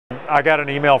I got an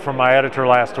email from my editor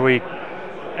last week,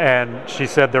 and she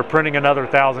said they're printing another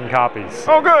 1,000 copies.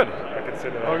 Oh, good. I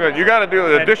consider that. Oh, good. You got to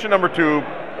do edition number 2.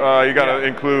 You got to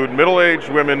include middle-aged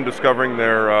women discovering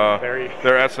their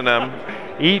S&M.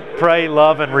 Eat, pray,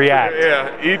 love, and react.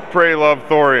 Yeah, eat, pray, love,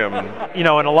 thorium. You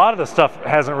know, and a lot of the stuff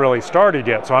hasn't really started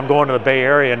yet, so I'm going to the Bay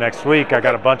Area next week. I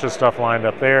got a bunch of stuff lined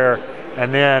up there,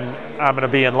 and then I'm going to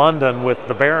be in London with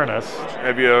the Baroness.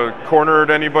 Have you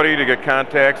cornered anybody to get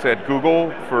contacts at Google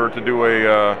to do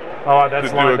a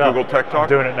Google Tech Talk? I'm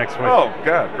doing it next week. Oh,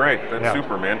 God, great. That's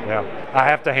super, man. Yeah, I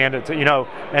have to hand it to, you know,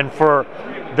 and for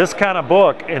this kind of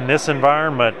book in this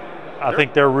environment, I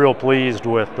think they're real pleased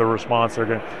with the response they're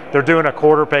getting. They're doing a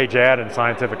 1/4-page ad in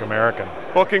Scientific American.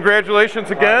 Well,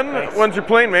 congratulations again. When's your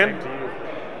plane, man?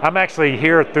 I'm actually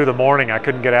here through the morning. I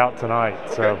couldn't get out tonight,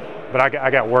 so but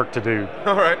I got work to do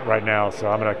right now, so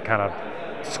I'm going to kind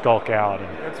of skulk out.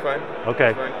 That's fine.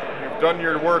 Okay. That's fine. You've done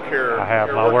your work here. I have.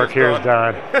 My work here is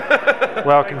done.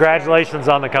 Well, congratulations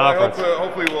on the conference.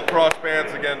 Hopefully we'll cross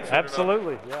paths again soon.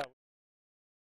 Absolutely. Yeah.